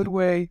that's a good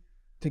way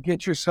to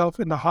get yourself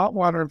into hot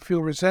water and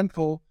feel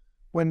resentful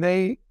when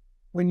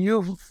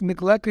you've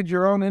neglected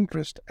your own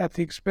interest at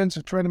the expense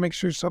of trying to make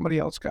sure somebody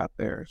else got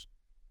theirs.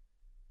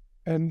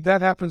 And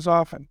that happens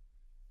often.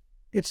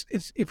 It's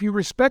if you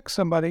respect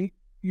somebody,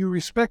 you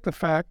respect the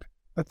fact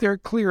that they're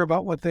clear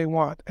about what they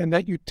want and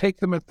that you take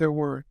them at their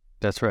word.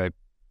 That's right.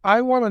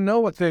 I want to know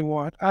what they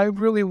want. I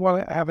really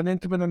want to have an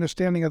intimate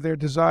understanding of their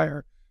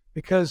desire,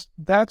 because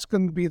that's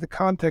going to be the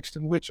context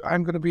in which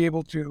I'm going to be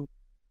able to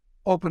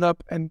open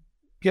up and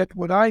get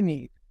what I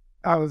need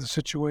out of the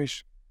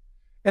situation.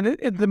 And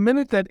the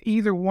minute that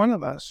either one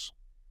of us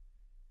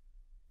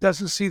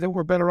doesn't see that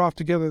we're better off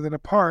together than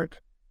apart,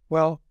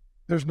 well,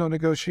 there's no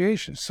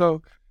negotiation.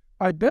 So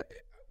I bet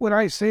when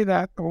I say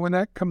that, or when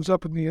that comes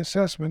up in the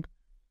assessment,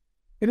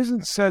 it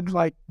isn't said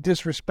like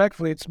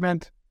disrespectfully. It's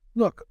meant,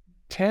 look,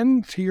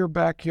 tend to your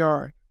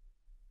backyard.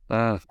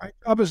 My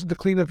job isn't to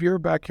clean up your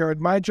backyard.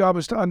 My job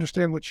is to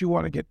understand what you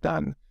want to get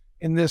done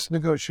in this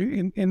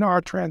negotiation, in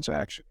our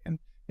transaction, in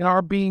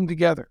our being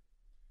together.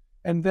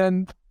 And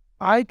then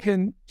I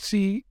can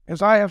see,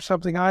 as I have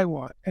something I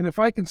want, and if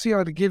I can see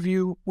how to give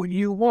you what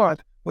you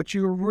want, what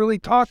you're really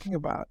talking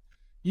about,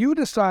 you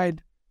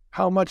decide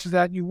how much of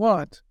that you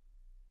want.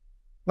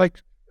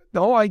 Like,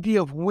 the whole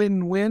idea of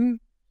win-win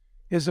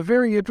is a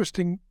very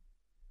interesting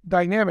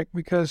dynamic,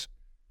 because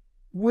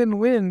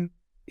win-win,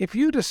 if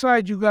you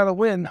decide you got to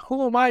win,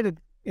 who am I to,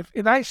 if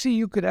I see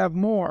you could have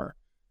more,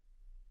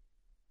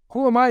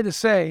 who am I to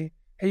say,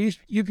 hey,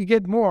 you could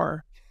get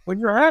more when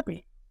you're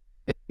happy?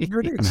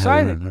 You're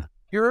excited.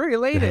 You're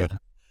elated.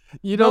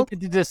 You don't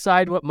get to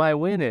decide what my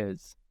win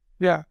is.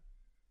 Yeah.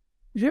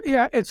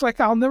 Yeah. It's like,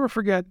 I'll never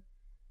forget,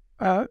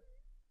 I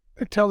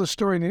tell the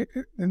story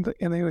in the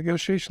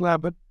negotiation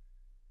lab, but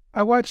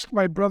I watched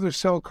my brother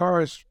sell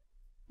cars,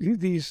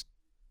 these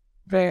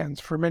vans,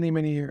 for many,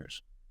 many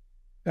years.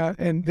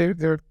 And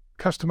they're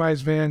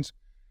customized vans.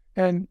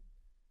 And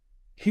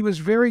he was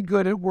very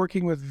good at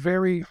working with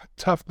very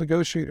tough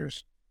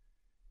negotiators.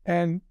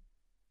 And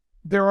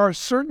there are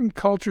certain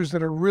cultures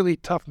that are really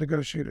tough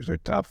negotiators. They're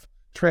tough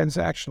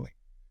transactionally.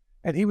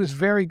 And he was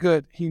very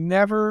good. He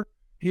got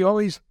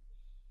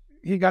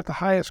the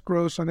highest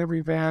gross on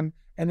every van,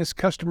 and his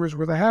customers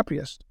were the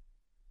happiest.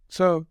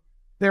 So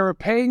they were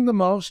paying the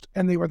most,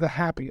 and they were the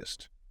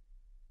happiest.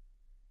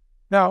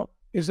 Now,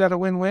 is that a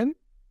win-win?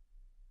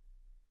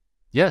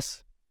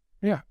 Yes.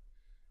 Yeah.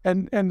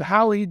 And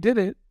how he did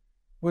it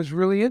was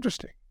really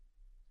interesting.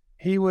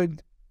 He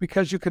would,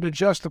 because you could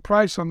adjust the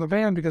price on the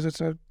van because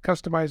it's a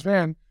customized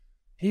van,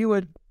 he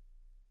would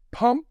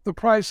pump the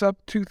price up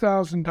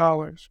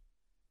 $2,000.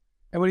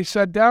 And when he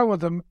sat down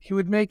with them, he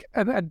would make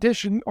an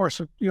addition or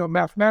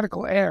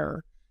mathematical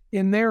error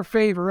in their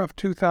favor of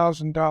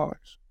 $2,000.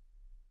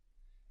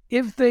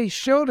 If they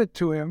showed it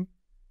to him,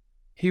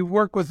 he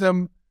worked with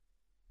them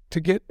to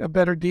get a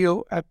better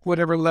deal at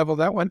whatever level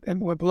that went and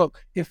went below.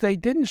 If they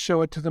didn't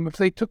show it to them, if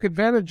they took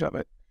advantage of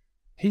it,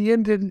 he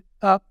ended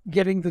up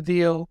getting the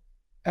deal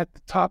at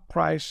the top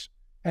price,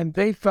 and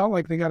they felt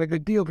like they got a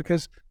good deal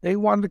because they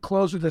wanted to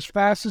close it as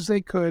fast as they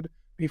could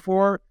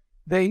before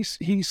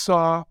he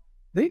saw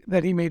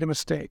that he made a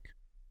mistake.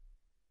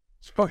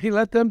 So he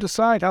let them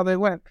decide how they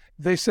went.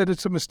 If they said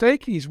it's a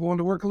mistake, he's willing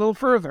to work a little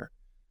further.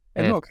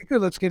 And okay,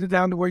 good, let's get it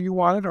down to where you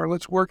want it, or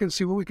let's work and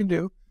see what we can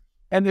do.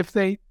 And if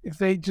they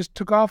just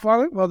took off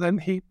on it, well, then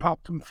he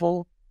popped them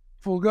full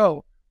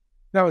go.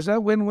 Now, is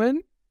that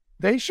win-win?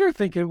 They sure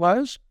think it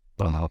was.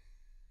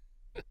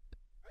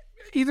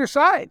 Either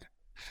side,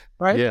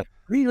 right? Yeah.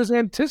 He was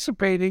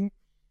anticipating.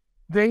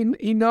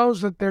 He knows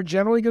that they're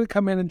generally going to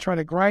come in and try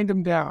to grind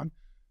him down.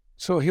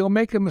 So he'll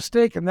make a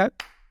mistake, and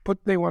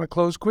they want to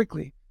close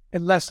quickly,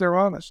 unless they're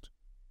honest.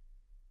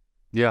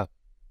 Yeah.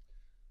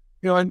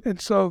 And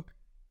so,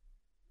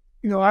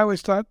 I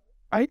always thought,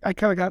 I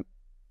kind of got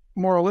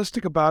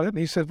moralistic about it. And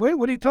he said, wait,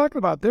 what are you talking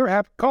about? They're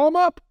happy. Call them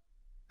up.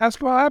 Ask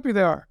them how happy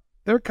they are.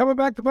 They're coming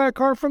back to buy a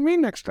car from me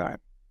next time.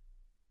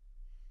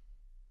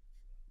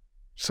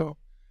 So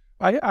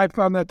I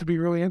found that to be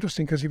really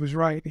interesting because he was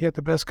right. He had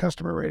the best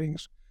customer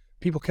ratings.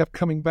 People kept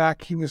coming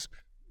back. He was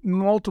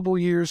multiple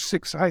years,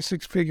 high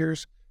six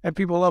figures, and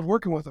people loved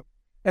working with him.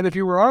 And if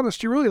you were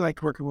honest, you really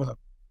liked working with him.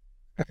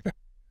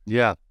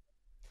 Yeah.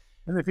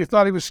 And if you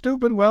thought he was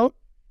stupid, well,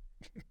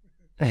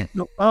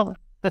 No, oh,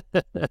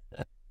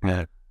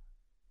 Yeah.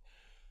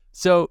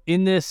 So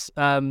in this,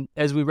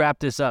 as we wrap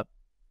this up,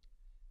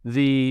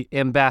 the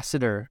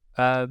ambassador,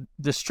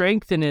 the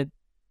strength in it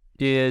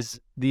is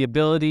the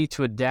ability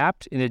to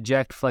adapt and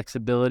inject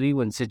flexibility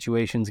when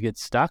situations get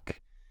stuck.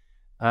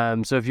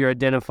 So if you're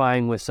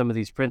identifying with some of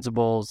these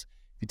principles,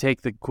 if you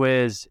take the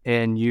quiz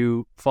and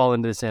you fall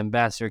into this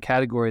ambassador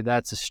category,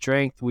 that's a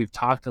strength. We've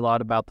talked a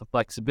lot about the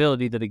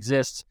flexibility that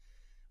exists.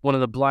 One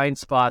of the blind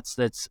spots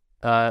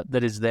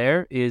that is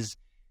there is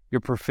your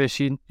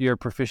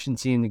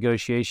proficiency in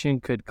negotiation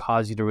could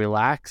cause you to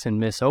relax and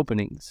miss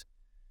openings.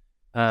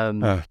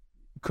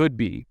 Could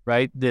be,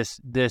 right? This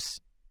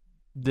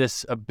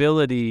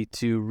ability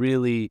to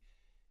really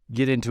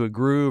get into a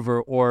groove,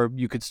 or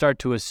you could start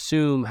to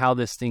assume how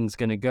this thing's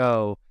going to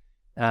go,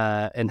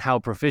 and how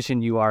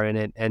proficient you are in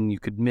it, and you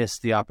could miss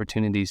the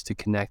opportunities to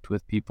connect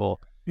with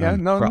people. yeah,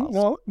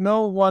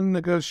 no one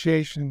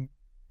negotiation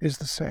is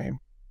the same.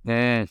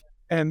 And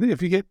And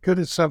if you get good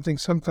at something,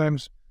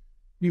 sometimes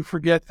you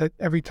forget that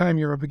every time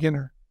you're a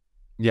beginner.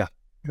 Yeah.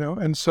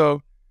 And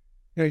so,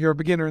 you're a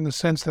beginner in the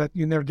sense that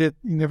you never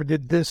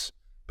did this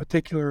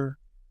particular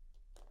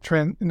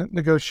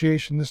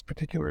negotiation, this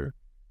particular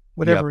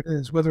whatever it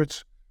is, whether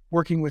it's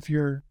working with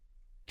your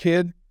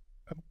kid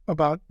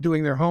about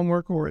doing their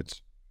homework, or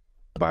it's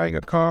buying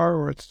a car,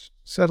 or it's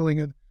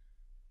settling a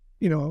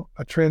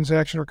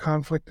transaction or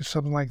conflict or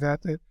something like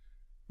that.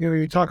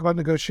 You talk about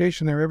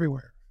negotiation, they're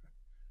everywhere.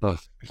 You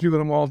do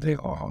them all day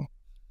long.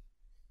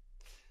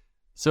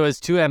 So as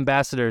two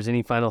ambassadors,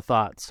 any final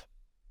thoughts?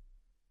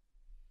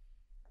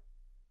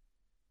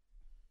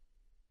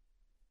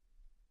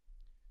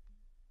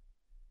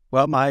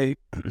 Well,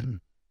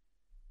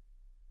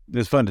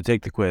 it's fun to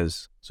take the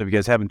quiz. So if you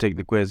guys haven't taken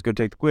the quiz, go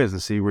take the quiz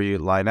and see where you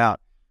line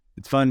out.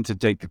 It's fun to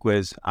take the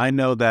quiz. I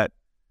know that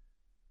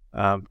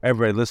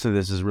everybody listening to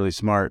this is really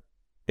smart.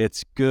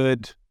 It's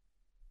good.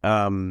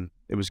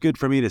 It was good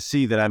for me to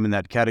see that I'm in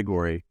that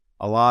category.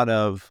 A lot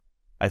of,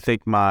 I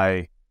think,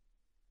 my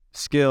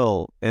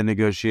skill in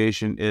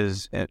negotiation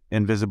is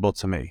invisible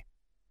to me.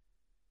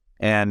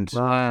 And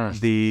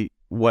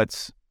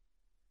what's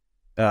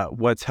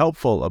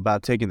helpful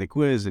about taking the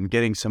quiz and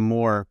getting some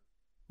more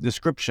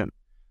description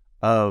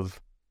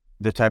of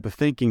the type of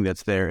thinking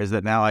that's there is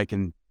that now I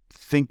can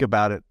think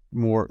about it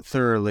more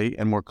thoroughly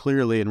and more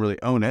clearly and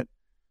really own it.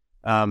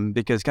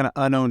 Because kind of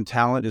unowned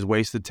talent is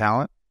wasted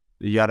talent.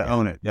 You got to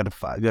own it. You got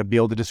to be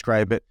able to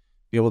describe it,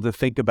 be able to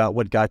think about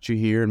what got you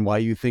here and why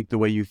you think the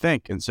way you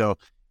think. And so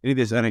any of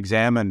this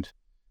unexamined,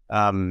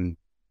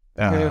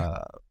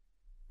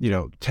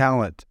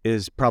 talent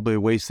is probably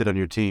wasted on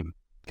your team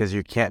because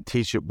you can't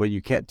teach it.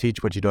 You can't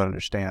teach what you don't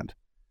understand.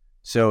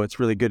 So it's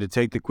really good to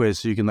take the quiz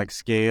so you can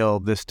scale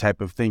this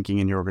type of thinking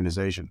in your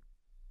organization.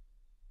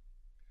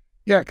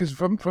 Yeah, because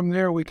from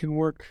there we can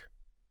work.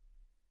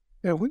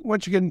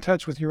 Once you get in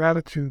touch with your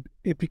attitude,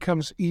 it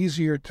becomes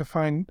easier to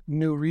find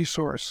new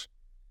resource.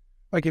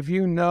 Like if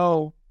you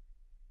know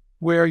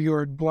where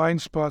your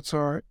blind spots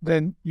are,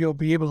 then you'll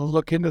be able to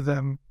look into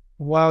them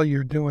while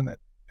you're doing it.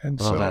 And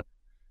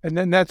and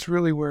then that's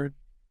really where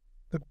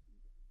the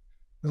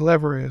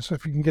lever is.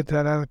 If you can get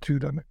that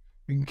attitude on it,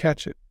 you can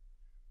catch it.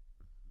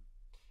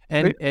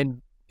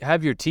 And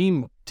have your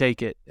team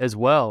take it as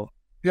well.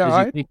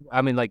 Yeah,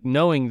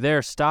 knowing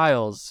their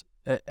styles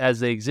as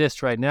they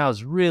exist right now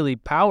is really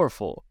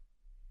powerful.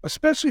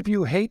 Especially if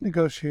you hate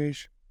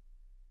negotiation.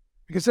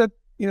 Because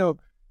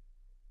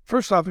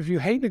first off, if you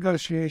hate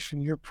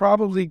negotiation, you're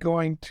probably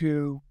going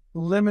to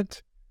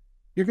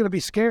you're going to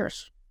be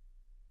scarce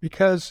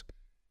because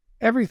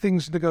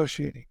everything's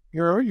negotiating.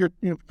 You're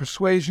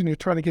persuasion, you're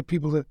trying to get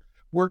people to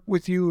work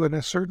with you in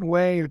a certain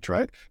way,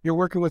 you're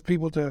working with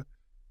people to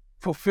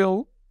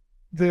fulfill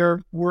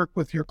their work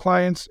with your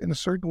clients in a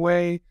certain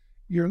way.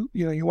 You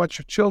want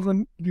your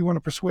children, you want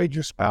to persuade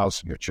your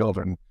spouse and your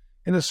children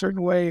in a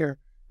certain way, or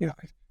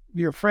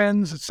your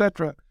friends,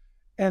 etc.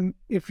 And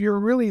if you're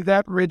really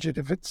that rigid,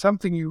 if it's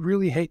something you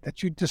really hate,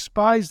 that you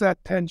despise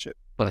that tension,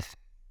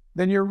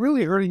 then you're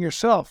really hurting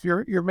yourself.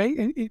 You're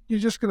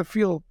just going to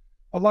feel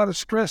a lot of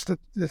stress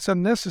that's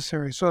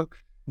unnecessary. So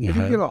if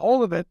you get a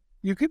hold of it,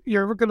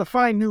 you're going to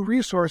find new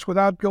resource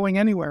without going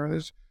anywhere.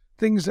 There's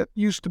things that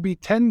used to be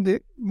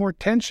more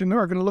tension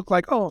are going to look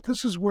like, oh,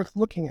 this is worth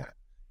looking at.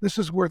 This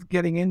is worth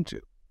getting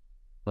into.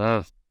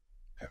 Wow.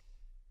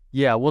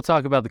 Yeah, we'll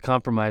talk about the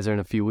compromiser in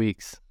a few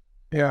weeks.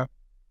 Yeah.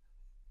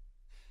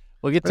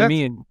 We'll get to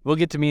me in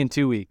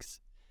 2 weeks.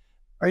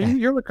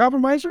 You're the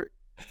compromiser?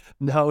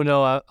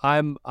 No,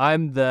 I'm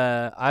in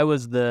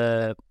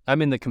the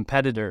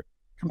competitor.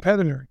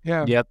 Competitor,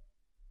 yeah. Yep.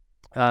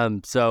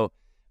 So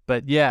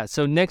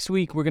next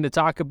week we're going to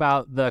talk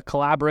about the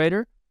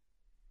collaborator.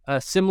 A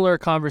similar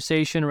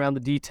conversation around the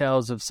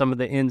details of some of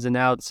the ins and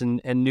outs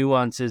and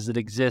nuances that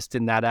exist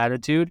in that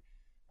attitude.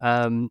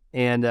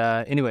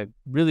 Anyway,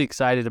 really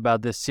excited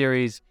about this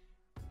series.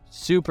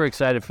 Super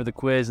excited for the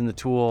quiz and the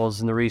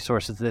tools and the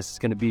resources this is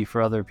going to be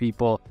for other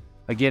people.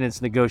 Again,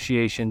 it's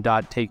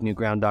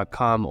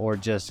negotiation.takenewground.com, or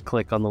just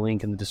click on the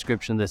link in the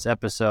description of this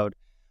episode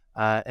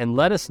and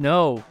let us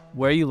know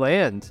where you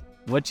land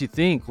what you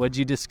think, what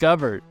you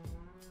discovered.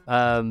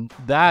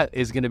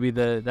 That's going to be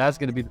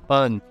the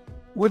fun.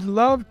 Would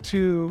love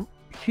to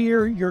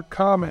hear your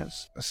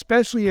comments,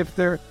 especially if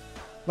they're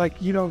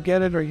like you don't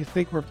get it or you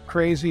think we're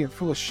crazy and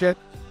full of shit.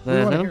 We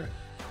want to hear it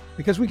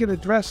because we can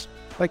address,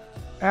 like,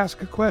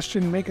 ask a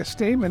question, make a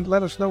statement,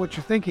 let us know what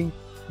you're thinking.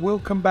 We'll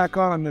come back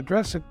on and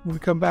address it when we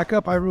come back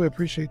up. I really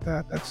appreciate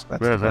that. That's the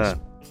best.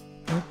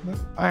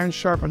 Iron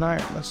sharpen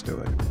iron. Let's do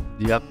it.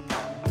 Yep.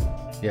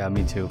 Yeah,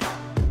 me too.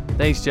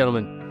 Thanks,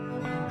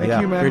 gentlemen.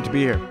 Thank you, man. Great to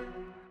be here.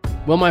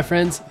 Well, my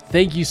friends,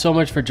 thank you so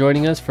much for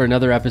joining us for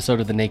another episode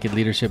of the Naked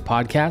Leadership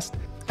Podcast.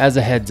 As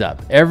a heads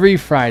up, every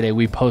Friday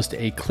we post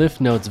a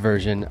Cliff Notes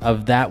version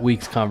of that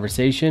week's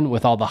conversation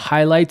with all the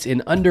highlights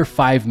in under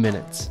 5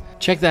 minutes.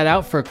 Check that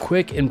out for a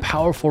quick and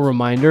powerful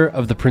reminder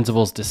of the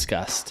principles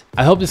discussed.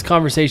 I hope this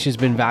conversation has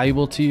been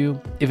valuable to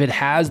you. If it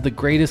has, the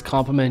greatest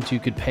compliment you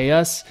could pay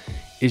us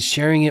is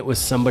sharing it with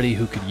somebody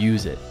who could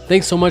use it.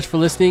 Thanks so much for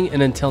listening,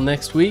 and until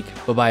next week,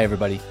 bye-bye,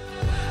 everybody.